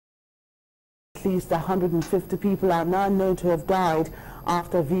At least 150 people are now known to have died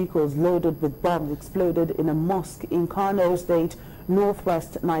after vehicles loaded with bombs exploded in a mosque in Kano State,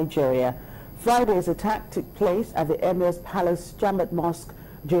 northwest Nigeria. Friday's attack took place at the Emir's Palace Jumaat Mosque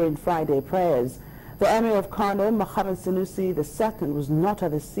during Friday prayers. The Emir of Kano, Mohammed Sanusi II, was not at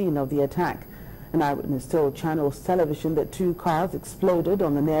the scene of the attack. An eyewitness told Channels Television that 2 cars exploded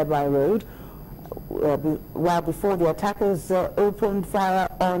on the nearby road, while before the attackers opened fire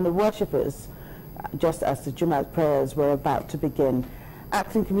on the worshippers, just as the Jumaat prayers were about to begin.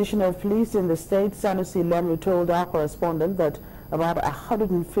 Acting Commissioner of Police in the state, Sanusi Lemu, told our correspondent that about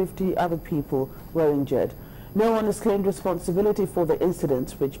 150 other people were injured. No one has claimed responsibility for the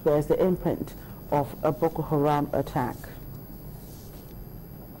incident, which bears the imprint of a Boko Haram attack.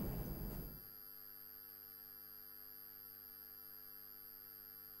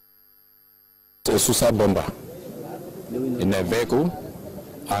 A suicide bomber in a vehicle,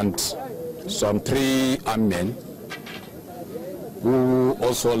 and some 3 armed men who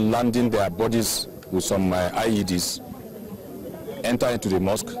also landing their bodies with some IEDs enter into the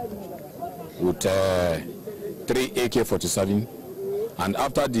mosque with 3 AK-47, and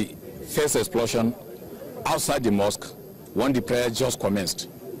after the first explosion outside the mosque, when the prayer just commenced,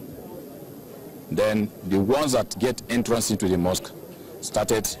 then the ones that get entrance into the mosque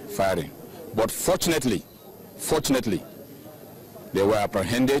started firing. But fortunately, they were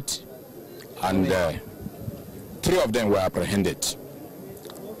apprehended, and 3 of them were apprehended.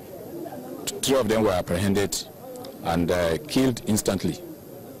 3 of them were apprehended and killed instantly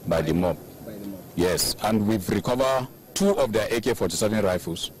by the mob. Yes, and we've recovered 2 of their AK-47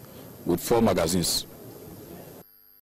 rifles with 4 magazines.